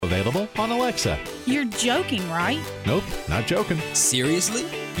Available on Alexa. You're joking, right? Nope, not joking. Seriously?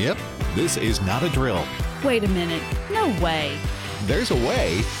 Yep, this is not a drill. Wait a minute. No way. There's a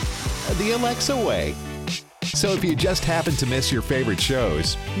way, the Alexa way. So if you just happen to miss your favorite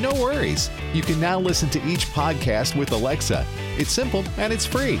shows, no worries. You can now listen to each podcast with Alexa. It's simple and it's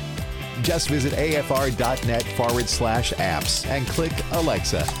free. Just visit afr.net/apps and click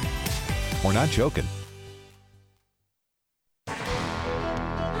Alexa. We're not joking.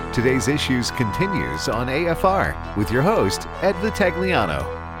 Today's Issues continues on AFR with your host, Ed Vitagliano.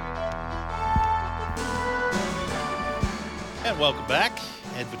 And welcome back.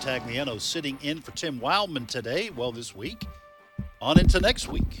 Ed Vitagliano sitting in for Tim Wildman today, this week, on into next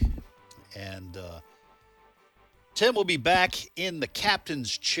week. And Tim will be back in the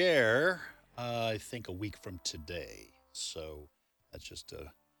captain's chair, I think a week from today. So that's just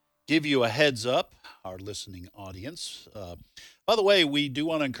to give you a heads up, our listening audience. By the way, we do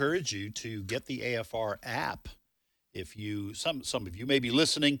want to encourage you to get the AFR app. If you, some of you may be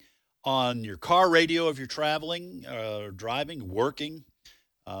listening on your car radio if you're traveling, driving, working.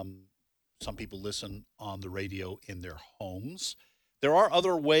 Some people listen on the radio in their homes. There are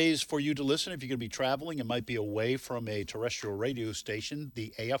other ways for you to listen if you're going to be traveling and might be away from a terrestrial radio station.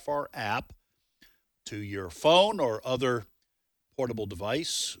 The AFR app to your phone or other portable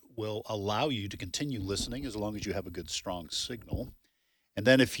device will allow you to continue listening as long as you have a good, strong signal. And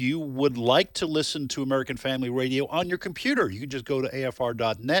then if you would like to listen to American Family Radio on your computer, you can just go to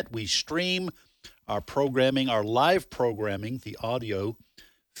afr.net. We stream our programming, our live programming. The audio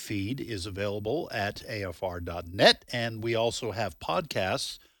feed is available at afr.net. And we also have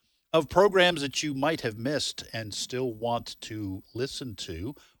podcasts of programs that you might have missed and still want to listen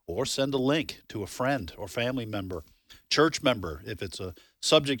to, or send a link to a friend or family member, church member. If it's a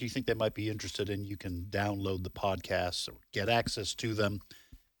subject you think they might be interested in, you can download the podcasts or get access to them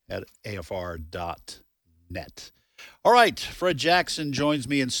at afr.net. All right, Fred Jackson joins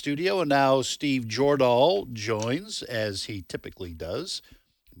me in studio, and now Steve Jordahl joins, as he typically does,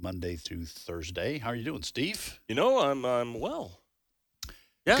 Monday through Thursday. How are you doing, Steve? You know, I'm well.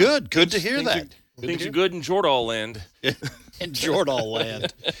 Yeah. Good to hear that. Things are good in Jordahl land. In Jordahl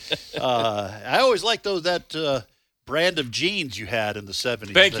land. I always liked that brand of jeans you had in the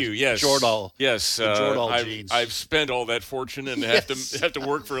 70s. Thank you. Yes. Jordahl. Yes. The Jordahl jeans. I've spent all that fortune and have to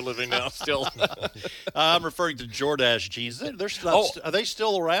work for a living now still. I'm referring to Jordache jeans. They're not, are they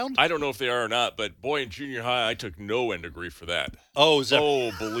still around? I don't know if they are or not, but boy, in junior high, I took no end of grief for that. Oh, is that?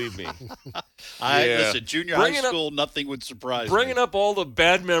 Oh, believe me. Listen, junior high school, nothing would surprise me. Bringing up all the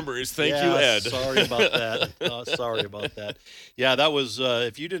bad memories. Thank you, Ed. Sorry about that. Sorry about that. Yeah, that was,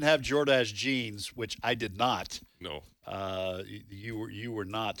 if you didn't have Jordache jeans, which I did not. No. You were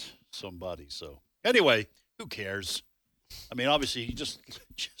not somebody. So anyway, who cares? I mean, obviously, just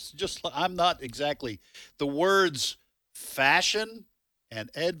I'm not exactly the words fashion and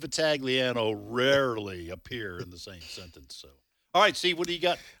Ed Vitagliano rarely appear in the same sentence. So, all right, Steve, what do you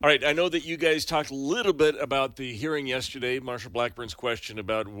got? All right, I know that you guys talked a little bit about the hearing yesterday, Marsha Blackburn's question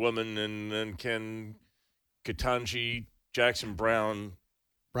about women and can Ketanji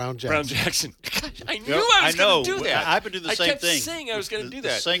Brown Jackson. Gosh, I knew I was going to do that. I've been doing the same thing. I kept saying I was going to do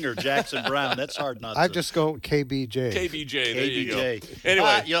that. The singer Jackson Brown. That's hard not to. I just go KBJ. KBJ. There you go.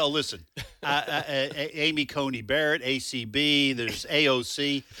 Anyway, listen. Amy Coney Barrett, ACB. There's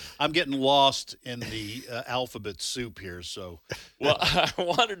AOC. I'm getting lost in the alphabet soup here. So, well, I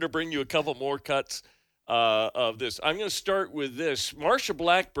wanted to bring you a couple more cuts of this. I'm going to start with this. Marsha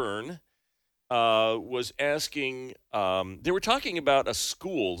Blackburn was asking, they were talking about a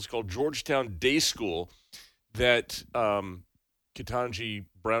school, it's called Georgetown Day School, that Ketanji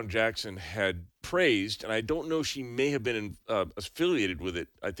Brown Jackson had praised, and I don't know, she may have been affiliated with it.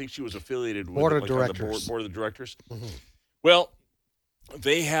 I think she was affiliated with board it, of like directors. Board of the directors. Mm-hmm. Well,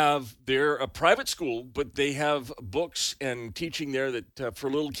 they're a private school, but they have books and teaching there that for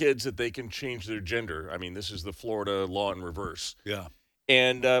little kids that they can change their gender. I mean, this is the Florida law in reverse. Yeah.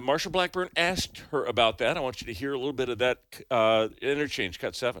 And Marsha Blackburn asked her about that. I want you to hear a little bit of that interchange,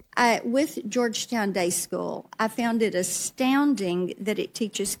 cut 7. With Georgetown Day School, I found it astounding that it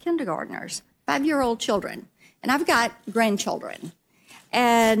teaches kindergartners, 5-year-old children. And I've got grandchildren.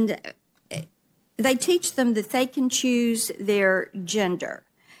 And they teach them that they can choose their gender.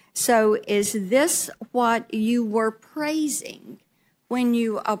 So is this what you were praising when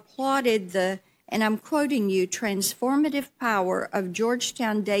you applauded the, and I'm quoting you, transformative power of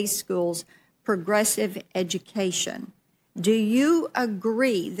Georgetown Day School's progressive education? Do you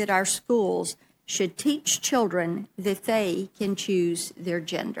agree that our schools should teach children that they can choose their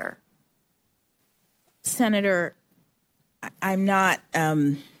gender? Senator, I'm not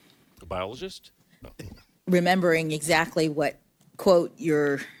A biologist? remembering exactly what quote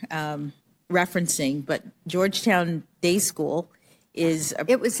you're referencing, but Georgetown Day School is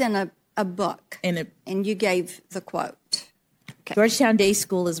It was in a book, in and you gave the quote. Georgetown Day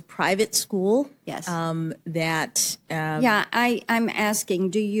School is a private school. Yes. That Yeah, I'm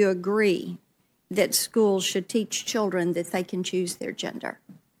asking, do you agree that schools should teach children that they can choose their gender?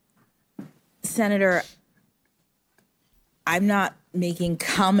 Senator, I'm not making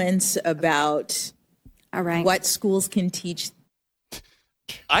comments about All right. what schools can teach.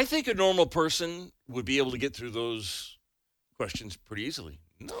 I think a normal person would be able to get through those questions pretty easily.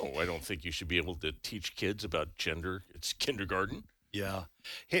 No, I don't think you should be able to teach kids about gender. It's kindergarten. Yeah.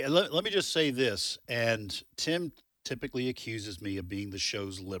 Hey, let me just say this. And Tim typically accuses me of being the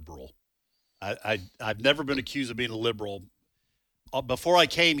show's liberal. I've never been accused of being a liberal before I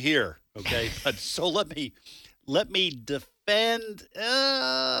came here. Okay, but so let me defend,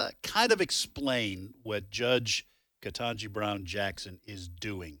 kind of explain what Judge Ketanji Brown Jackson is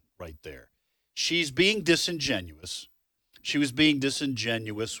doing right there. She's being disingenuous. She was being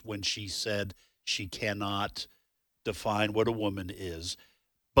disingenuous when she said she cannot define what a woman is.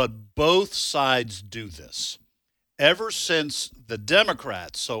 But both sides do this. Ever since the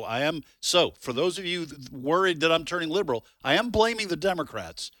Democrats, so for those of you worried that I'm turning liberal, I am blaming the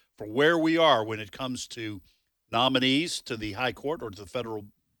Democrats for where we are when it comes to nominees to the high court or to the federal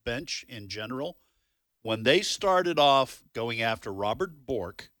bench in general. When they started off going after Robert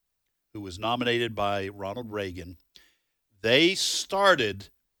Bork, who was nominated by Ronald Reagan, they started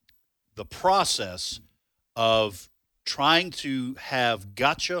the process of trying to have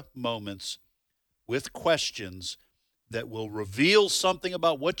gotcha moments with questions that will reveal something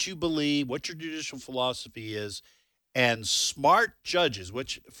about what you believe, what your judicial philosophy is, and smart judges,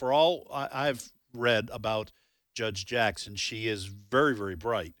 which for all I've read about Judge Jackson, she is very, very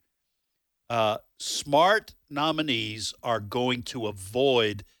bright. Smart nominees are going to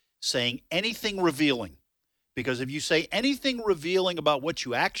avoid saying anything revealing, because if you say anything revealing about what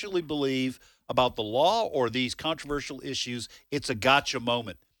you actually believe about the law or these controversial issues, it's a gotcha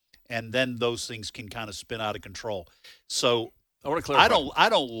moment. And then those things can kind of spin out of control. So I want to clarify. I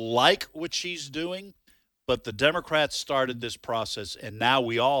don't like what she's doing, but the Democrats started this process, and now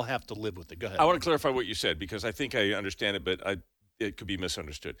we all have to live with it. Go ahead. I want to clarify what you said because I think I understand it, but it could be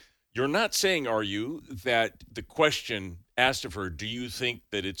misunderstood. You're not saying, are you, that the question asked of her, do you think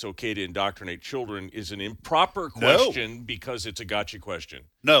that it's okay to indoctrinate children, is an improper question because it's a gotcha question?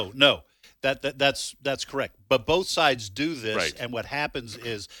 No. That's correct. But both sides do this, Right. And what happens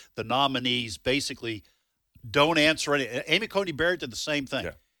is the nominees basically don't answer any. Amy Coney Barrett did the same thing.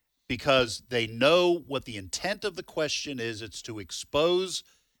 Yeah. Because they know what the intent of the question is. It's to expose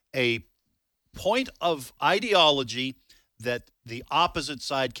a point of ideology that the opposite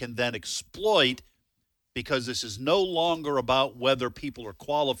side can then exploit, because this is no longer about whether people are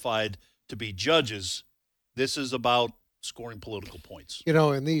qualified to be judges. This is about scoring political points. You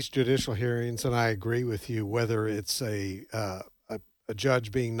know, in these judicial hearings, and I agree with you, whether it's a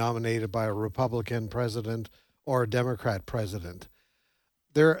judge being nominated by a Republican president or a Democrat president,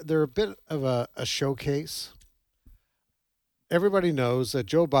 they're a bit of a showcase. Everybody knows that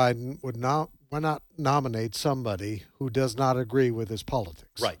Joe Biden would not nominate somebody who does not agree with his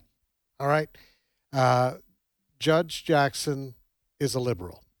politics. Right. All right. Judge Jackson is a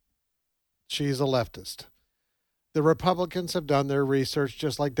liberal. She's a leftist. The Republicans have done their research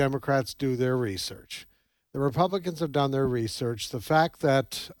just like Democrats do their research. The Republicans have done their research. The fact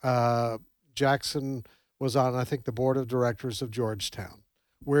that Jackson was on, I think, the board of directors of Georgetown,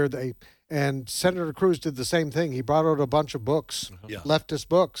 and Senator Cruz did the same thing. He brought out a bunch of books, leftist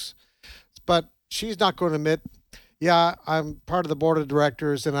books. But she's not going to admit, yeah, I'm part of the board of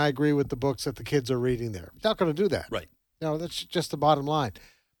directors and I agree with the books that the kids are reading there. She's not going to do that. Right. No, that's just the bottom line.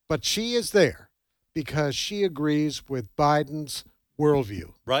 But she is there because she agrees with Biden's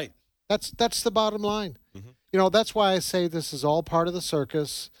worldview. Right. That's the bottom line. Mm-hmm. You know, that's why I say this is all part of the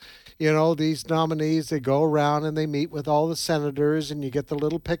circus. You know, these nominees, they go around and they meet with all the senators and you get the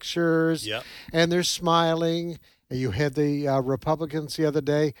little pictures and they're smiling. And you had the Republicans the other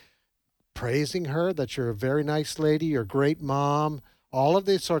day praising her that you're a very nice lady, you're a great mom, all of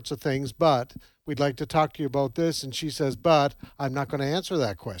these sorts of things. But we'd like to talk to you about this. And she says, but I'm not going to answer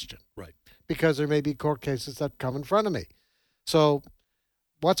that question. Right. Because there may be court cases that come in front of me. So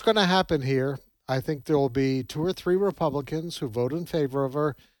what's going to happen here? I think there will be 2 or 3 Republicans who vote in favor of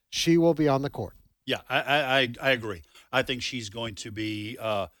her. She will be on the court. Yeah, I agree. I think she's going to be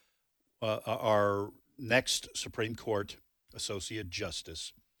our next Supreme Court Associate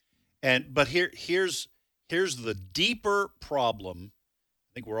Justice. But here's the deeper problem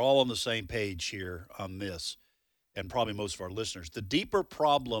I think we're all on the same page here on this, and probably most of our listeners. The deeper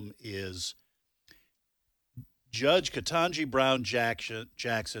problem is Judge Ketanji Brown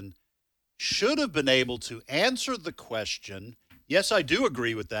Jackson should have been able to answer the question. Yes, I do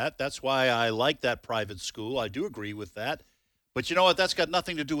agree with that. That's why I like that private school. I do agree with that. But you know what? That's got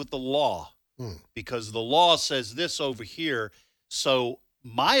nothing to do with the law, because the law says this over here. So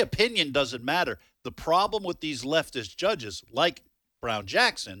my opinion doesn't matter. The problem with these leftist judges, like Brown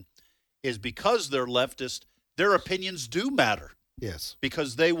Jackson, is because they're leftist, their opinions do matter. Yes.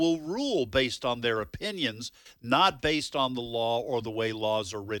 Because they will rule based on their opinions, not based on the law or the way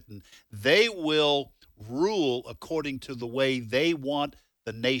laws are written. They will rule according to the way they want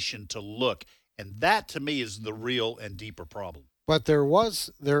the nation to look. And that, to me, is the real and deeper problem. But there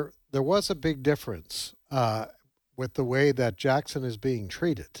was a big difference with the way that Jackson is being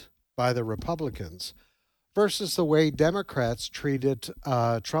treated by the Republicans versus the way Democrats treated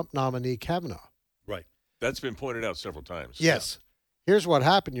Trump nominee Kavanaugh. Right. That's been pointed out several times. Yes. Here's what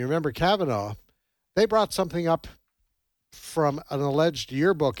happened. You remember Kavanaugh? They brought something up from an alleged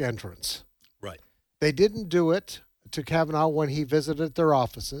yearbook entrance. Right. They didn't do it to Kavanaugh when he visited their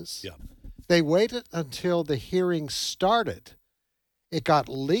offices. Yeah. They waited until the hearing started. It got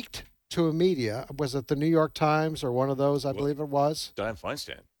leaked to a media. Was it the New York Times or one of those? I believe it was. Dianne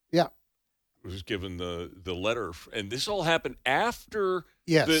Feinstein Yeah. was given the letter, and this all happened after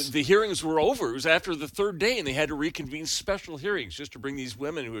Yes. the hearings were over. It was after the third day, and they had to reconvene special hearings just to bring these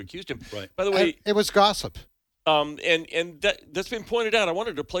women who accused him. Right. By the way, It was gossip. and that's been pointed out. I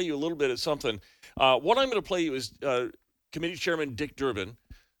wanted to play you a little bit of something. What I'm going to play you is Committee Chairman Dick Durbin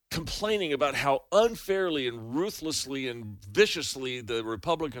complaining about how unfairly and ruthlessly and viciously the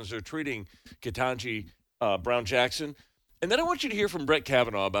Republicans are treating Ketanji Brown Jackson. And then I want you to hear from Brett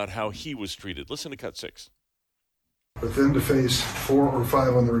Kavanaugh about how he was treated. Listen to cut 6. But then to face 4 or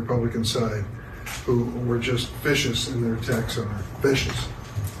 5 on the Republican side who were just vicious in their attacks on her. Vicious.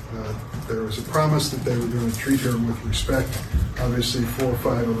 There was a promise that they were going to treat her with respect. Obviously, 4 or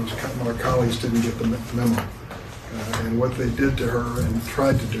 5 of our colleagues didn't get the memo. And what they did to her and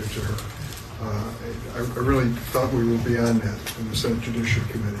tried to do to her, I really thought we were beyond that in the Senate Judiciary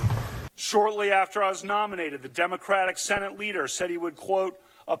Committee. Shortly after I was nominated, the Democratic Senate leader said he would, quote,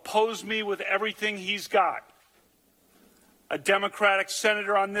 oppose me with everything he's got. A Democratic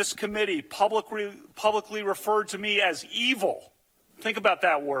senator on this committee publicly referred to me as evil. Think about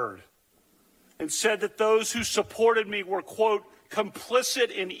that word. And said that those who supported me were, quote,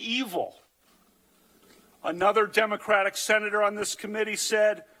 complicit in evil. Another Democratic senator on this committee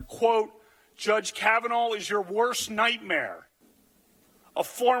said, quote, Judge Kavanaugh is your worst nightmare. A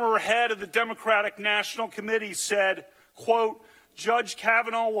former head of the Democratic National Committee said, quote, Judge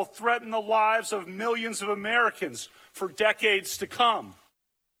Kavanaugh will threaten the lives of millions of Americans for decades to come.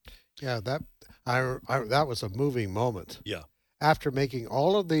 Yeah, that was a moving moment. Yeah. After making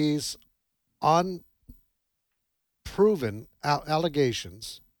all of these unproven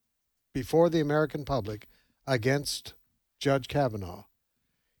allegations before the American public against Judge Kavanaugh,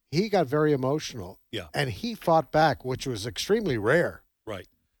 he got very emotional. Yeah. And he fought back, which was extremely rare. Right.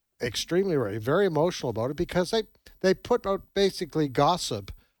 Extremely rare. Very emotional about it because they put out basically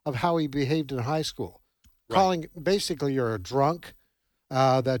gossip of how he behaved in high school, calling basically you're a drunk,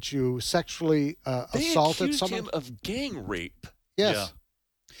 that you sexually assaulted someone. They accused him of gang rape. Yes.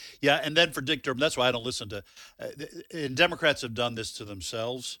 Yeah, and then for Dick Durbin, that's why I don't listen to. And Democrats have done this to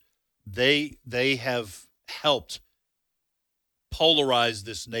themselves. They have helped polarize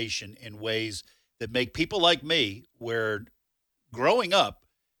this nation in ways that make people like me, where growing up,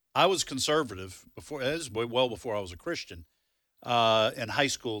 I was conservative before. This is well before I was a Christian, in high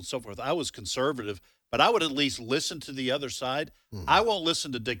school and so forth. I was conservative, but I would at least listen to the other side. I won't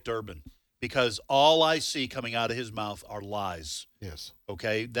listen to Dick Durbin because all I see coming out of his mouth are lies. Yes.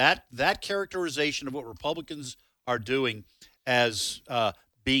 Okay, that characterization of what Republicans are doing as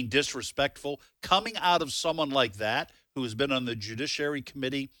being disrespectful, coming out of someone like that who has been on the Judiciary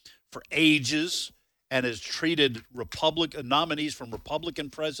Committee for ages and has treated nominees from Republican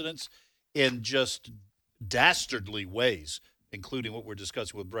presidents in just dastardly ways, including what we're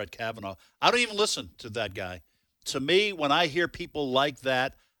discussing with Brett Kavanaugh. I don't even listen to that guy. To me, when I hear people like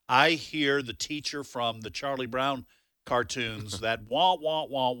that, I hear the teacher from the Charlie Brown cartoons that wah, wah,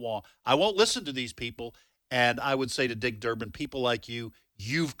 wah, wah. I won't listen to these people. And I would say to Dick Durbin, people like you,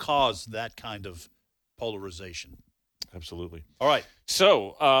 you've caused that kind of polarization. Absolutely. All right.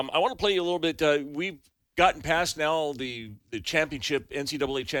 So I want to play you a little bit. gotten past now the championship,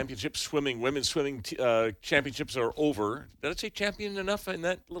 NCAA championship swimming, women's swimming championships are over. Did I say champion enough in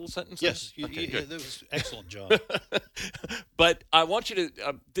that little sentence? Yes, Okay, good. that was excellent, John. But I want you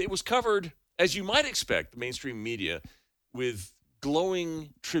to, it was covered, as you might expect, the mainstream media, with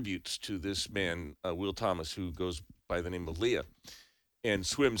glowing tributes to this man, Will Thomas, who goes by the name of Leah and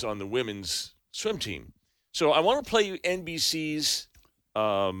swims on the women's swim team. So I want to play you NBC's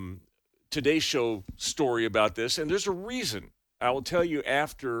Today Show story about this, and there's a reason. I will tell you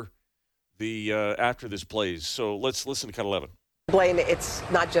after this plays. So let's listen to Cut 11. Blaine, it's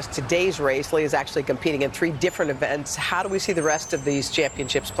not just today's race. Leah's actually competing in 3 different events. How do we see the rest of these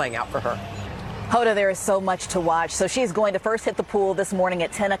championships playing out for her? Hoda, there is so much to watch. So she's going to first hit the pool this morning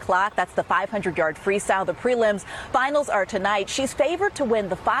at 10 o'clock. That's the 500-yard freestyle. The prelims finals are tonight. She's favored to win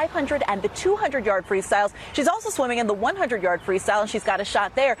the 500 and the 200-yard freestyles. She's also swimming in the 100-yard freestyle, and she's got a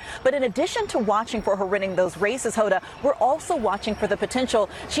shot there. But in addition to watching for her winning those races, Hoda, we're also watching for the potential.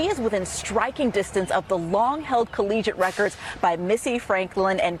 She is within striking distance of the long-held collegiate records by Missy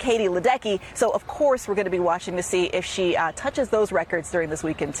Franklin and Katie Ledecky. So, of course, we're going to be watching to see if she touches those records during this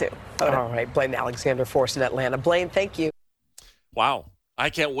weekend, too. Hoda. All right, Blaine Alexander Force in Atlanta. Blaine, thank you. Wow.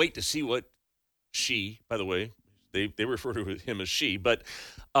 I can't wait to see what she, by the way, they refer to him as she, but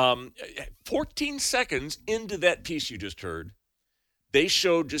 14 seconds into that piece you just heard, they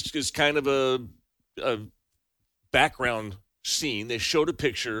showed, just as kind of a background scene, they showed a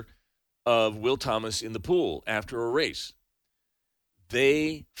picture of Will Thomas in the pool after a race.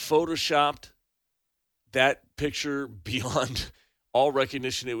 They photoshopped that picture beyond all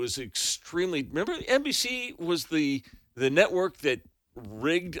recognition. It was extremely. Remember, NBC was the network that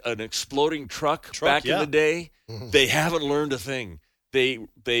rigged an exploding truck back in the day. Mm-hmm. They haven't learned a thing. They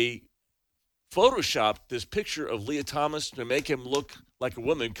photoshopped this picture of Leah Thomas to make him look like a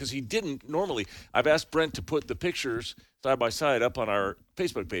woman, because he didn't normally. I've asked Brent to put the pictures side by side up on our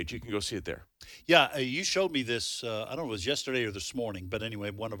Facebook page. You can go see it there. Yeah, you showed me this. I don't know if it was yesterday or this morning, but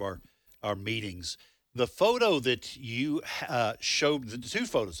anyway, one of our meetings. The photo that you showed, the 2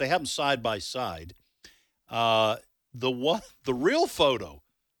 photos, they have them side by side. The real photo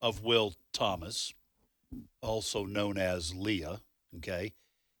of Will Thomas, also known as Leah, okay,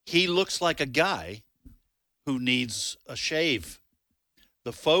 he looks like a guy who needs a shave.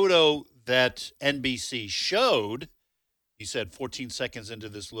 The photo that NBC showed, he said 14 seconds into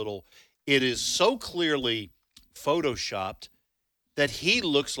this it is so clearly photoshopped that he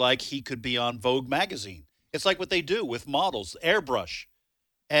looks like he could be on Vogue magazine. It's like what they do with models, airbrush.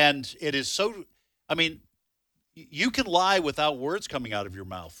 And it is so, I mean, you can lie without words coming out of your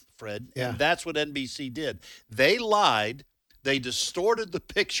mouth, Fred. Yeah. And that's what NBC did. They lied. They distorted the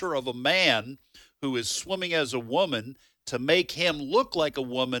picture of a man who is swimming as a woman to make him look like a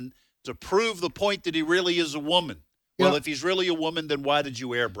woman, to prove the point that he really is a woman. Well, if he's really a woman, then why did you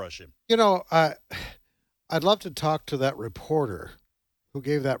airbrush him? You know, I'd love to talk to that reporter who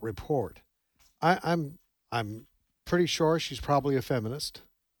gave that report. I'm pretty sure she's probably a feminist.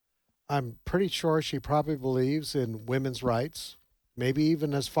 I'm pretty sure she probably believes in women's rights, maybe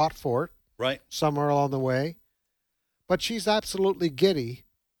even has fought for it, right, somewhere along the way. But she's absolutely giddy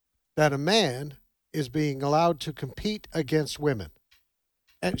that a man is being allowed to compete against women,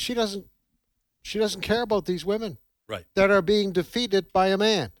 and she doesn't care about these women, right, that are being defeated by a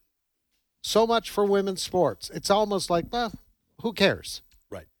man. So much for women's sports. It's almost like, well, who cares?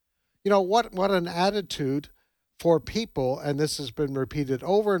 Right. You know, what an attitude for people, and this has been repeated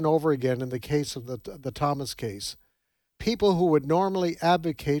over and over again in the case of the Thomas case. People who would normally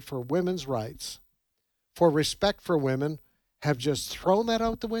advocate for women's rights, for respect for women, have just thrown that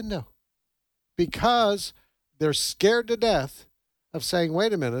out the window because they're scared to death of saying,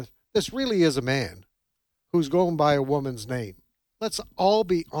 wait a minute, this really is a man who's going by a woman's name. Let's all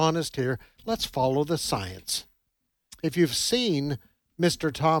be honest here. Let's follow the science. If you've seen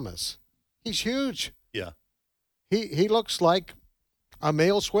Mr. Thomas, he's huge. Yeah. He looks like a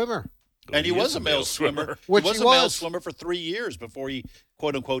male swimmer. And he was a male swimmer. Which he was a male swimmer for 3 years before he,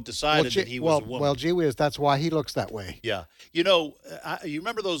 quote unquote, decided that he was a woman. Well, gee whiz, that's why he looks that way. Yeah. You know, you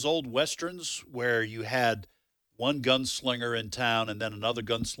remember those old Westerns where you had one gunslinger in town and then another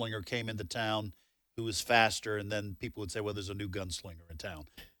gunslinger came into town who was faster, and then people would say, well, there's a new gunslinger in town.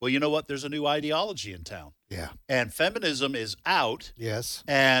 Well, you know what? There's a new ideology in town. Yeah. And feminism is out. Yes.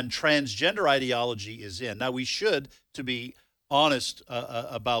 And transgender ideology is in. Now, we should, to be honest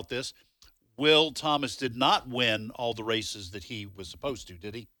about this, Will Thomas did not win all the races that he was supposed to,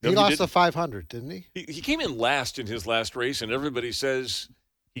 did he? He lost the 500, didn't he? He came in last in his last race, and everybody says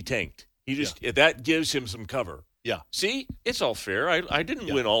he tanked. He just that gives him some cover. Yeah. See, it's all fair. I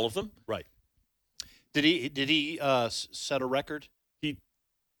didn't win all of them. Right. Did he set a record?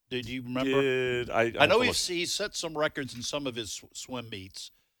 Did you remember? I know he set some records in some of his swim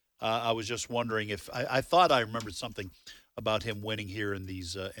meets. I was just wondering if I thought I remembered something about him winning here in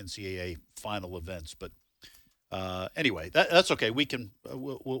these NCAA final events, but anyway, that's okay. We can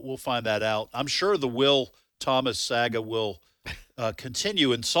we'll find that out. I'm sure the Will Thomas saga will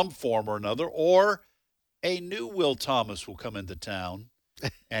continue in some form or another, or a new Will Thomas will come into town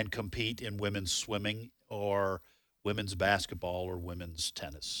and compete in women's swimming or women's basketball or women's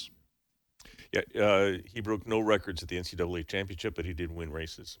tennis. Yeah, he broke no records at the NCAA championship, but he did win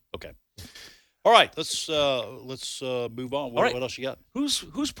races. Okay. All right, let's move on. What else you got?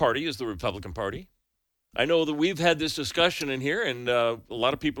 Whose party is the Republican Party? I know that we've had this discussion in here, and a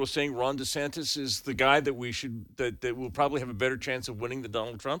lot of people are saying Ron DeSantis is the guy that that will probably have a better chance of winning than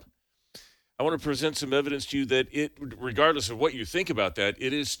Donald Trump. I want to present some evidence to you that regardless of what you think about that,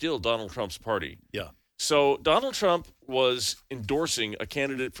 it is still Donald Trump's party. Yeah. So Donald Trump was endorsing a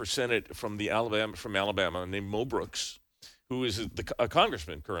candidate for Senate from Alabama named Mo Brooks, who is a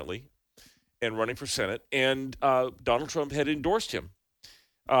congressman currently and running for Senate, and Donald Trump had endorsed him.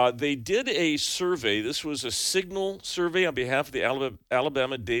 They did a survey. This was a Signal survey on behalf of the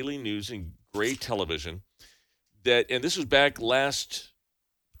Alabama Daily News and Gray Television. And this was back last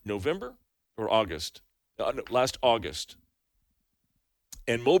November or August, last August.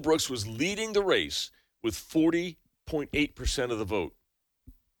 And Mo Brooks was leading the race with 40.8% of the vote.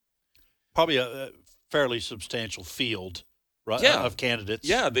 Probably a fairly substantial field, right, of candidates.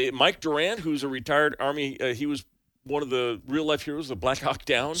 Yeah, Mike Durant, who's a retired Army, he was one of the real-life heroes, the Black Hawk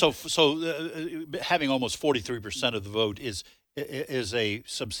Down. So having almost 43% of the vote is a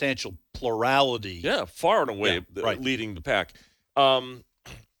substantial plurality. Yeah, far and away leading the pack. And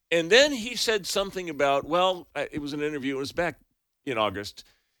then he said something about, it was an interview, it was back in August.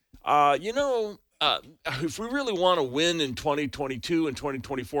 If we really want to win in 2022 and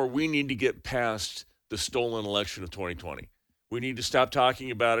 2024, we need to get past the stolen election of 2020. We need to stop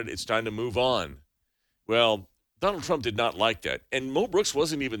talking about it. It's time to move on. Well, Donald Trump did not like that. And Mo Brooks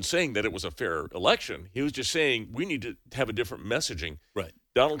wasn't even saying that it was a fair election. He was just saying we need to have a different messaging. Right.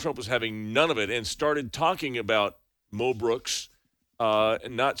 Donald Trump was having none of it and started talking about Mo Brooks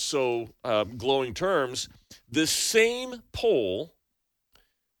in not so glowing terms. The same poll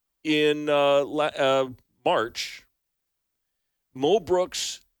in March, Mo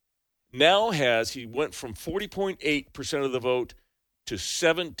Brooks now he went from 40.8% of the vote to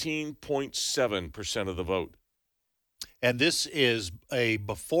 17.7% of the vote. And this is a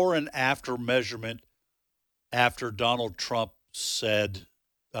before and after measurement after Donald Trump said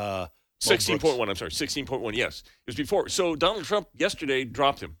 16.1, I'm sorry, 16.1, yes. It was before. So Donald Trump yesterday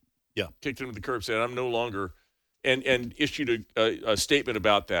dropped him. Yeah. Kicked him to the curb, said, I'm no longer, and issued a statement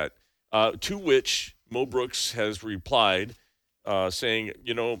about that, to which Mo Brooks has replied saying,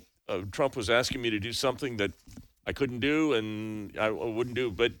 Trump was asking me to do something that I couldn't do and I wouldn't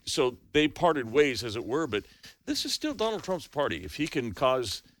do. But so they parted ways, as it were. But this is still Donald Trump's party. If he can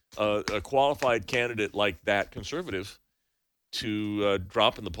cause a qualified candidate like that, conservative, to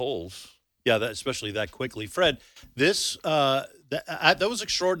drop in the polls. Yeah, especially that quickly. Fred, that was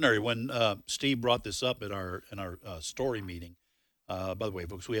extraordinary when Steve brought this up in our story meeting. By the way,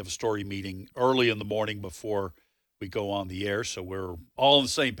 folks, we have a story meeting early in the morning before we go on the air, so we're all on the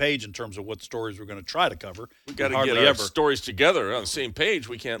same page in terms of what stories we're going to try to cover. We've got to get our stories together on the same page.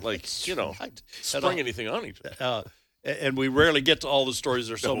 We can't, spring anything on each other. And we rarely get to all the stories.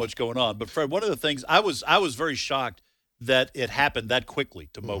 There's so much going on. But, Fred, one of the things, I was very shocked that it happened that quickly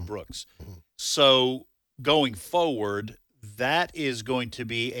to Mo Brooks. So going forward, that is going to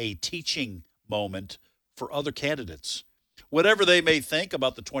be a teaching moment for other candidates. Whatever they may think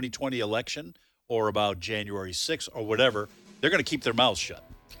about the 2020 election or about January 6th or whatever, they're going to keep their mouths shut.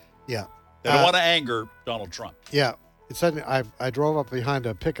 Yeah. They don't want to anger Donald Trump. Yeah. I drove up behind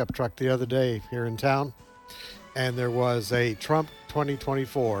a pickup truck the other day here in town, and there was a Trump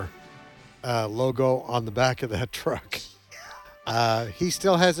 2024 logo on the back of that truck. He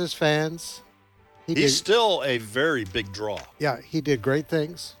still has his fans. He's still a very big draw. Yeah, he did great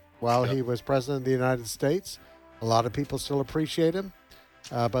things while he was president of the United States. A lot of people still appreciate him.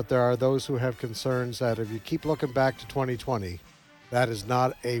 But there are those who have concerns that if you keep looking back to 2020, that is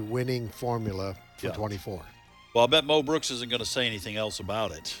not a winning formula for 24. Well, I bet Mo Brooks isn't going to say anything else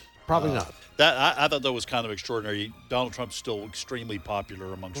about it. Probably not. I thought that was kind of extraordinary. Donald Trump's still extremely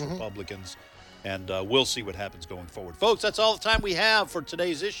popular amongst Republicans, and we'll see what happens going forward. Folks, that's all the time we have for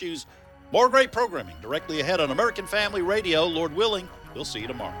today's issues. More great programming directly ahead on American Family Radio. Lord willing, we'll see you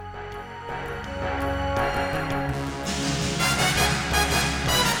tomorrow.